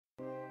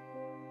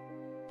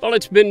Well,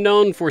 it's been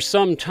known for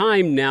some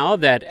time now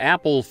that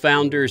Apple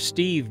founder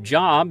Steve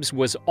Jobs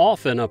was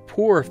often a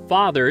poor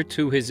father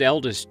to his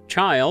eldest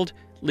child,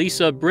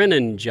 Lisa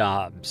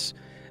Brennan-Jobs.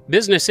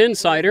 Business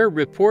Insider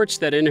reports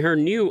that in her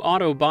new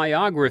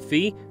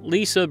autobiography,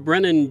 Lisa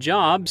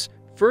Brennan-Jobs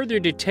further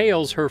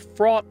details her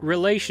fraught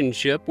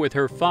relationship with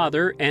her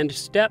father and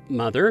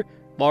stepmother,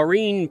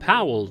 Laurene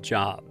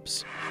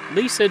Powell-Jobs.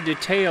 Lisa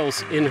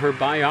details in her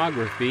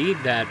biography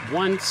that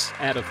once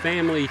at a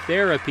family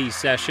therapy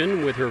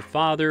session with her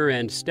father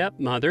and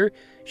stepmother,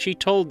 she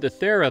told the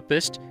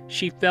therapist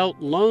she felt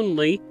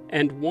lonely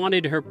and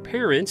wanted her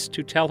parents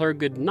to tell her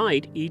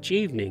goodnight each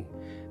evening.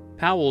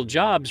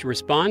 Powell-Jobs'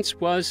 response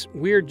was,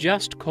 "We're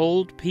just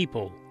cold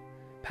people."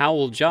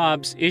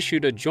 Powell-Jobs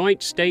issued a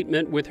joint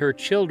statement with her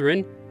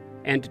children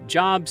and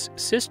Jobs'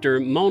 sister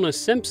Mona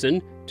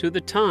Simpson to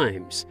the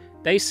Times.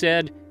 They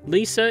said,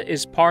 "Lisa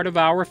is part of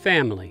our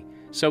family,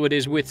 so it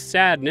is with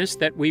sadness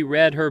that we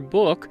read her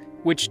book,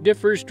 which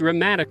differs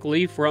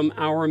dramatically from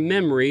our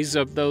memories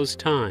of those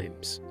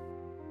times."